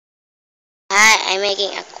Hi, I'm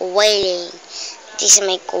making a quail. This is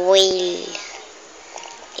my quail.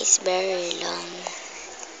 It's very long.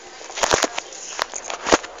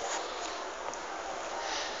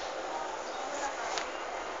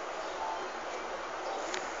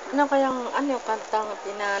 Ano yung kantang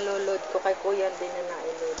pinalulod ko kay Kuya din na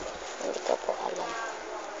nailod? Hindi ko po alam.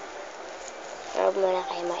 Pero muna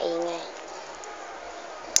kayo maingay.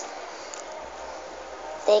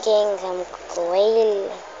 Taking some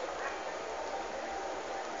quail.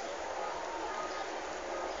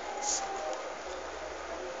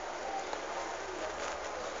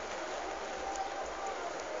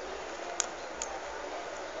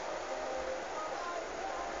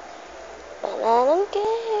 But I don't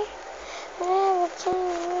care. Whatever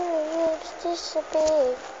time it's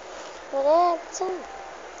disappear. Whatever time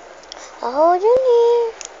I hold you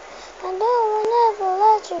near. I don't ever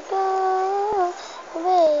let you go.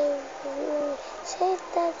 Baby, say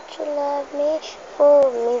that you love me. Fool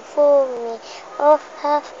me, fool me. Oh,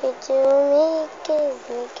 how you do me.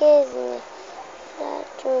 Kiss me. That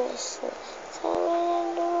you miss me. Tell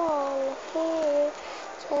me that you wanna hear.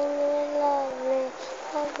 Tell me that you love me.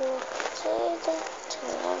 Love me. Say that you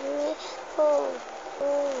love me. Fool me,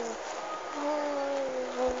 fool me.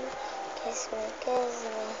 Oh, kiss me, kiss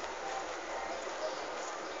me.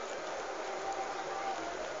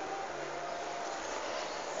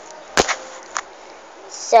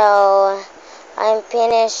 So, I'm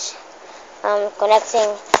finished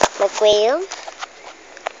connecting the quail.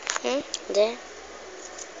 There.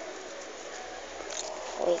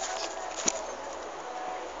 Wait.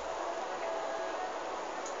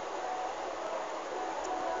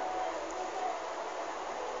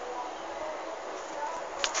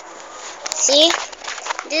 See?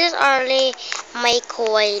 This is only my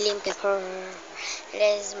coiling paper.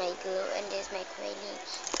 This is my glue and this is my coiling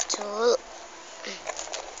tool.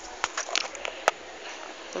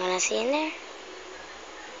 Wanna see in there?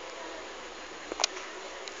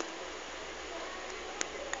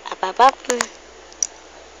 Up.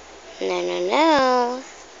 No.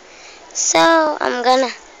 So, I'm gonna...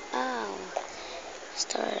 Oh.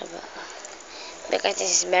 Start about... Because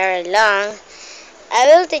this is very long, I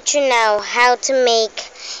will teach you now how to make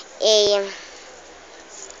a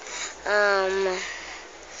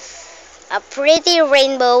pretty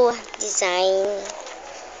rainbow design.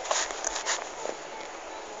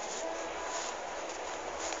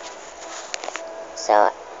 So,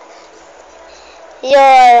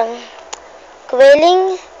 your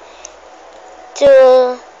quilling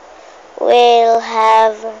tool will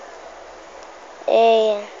have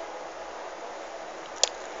a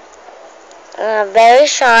very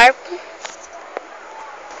sharp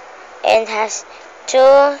and has two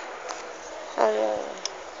I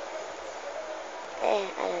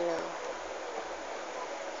don't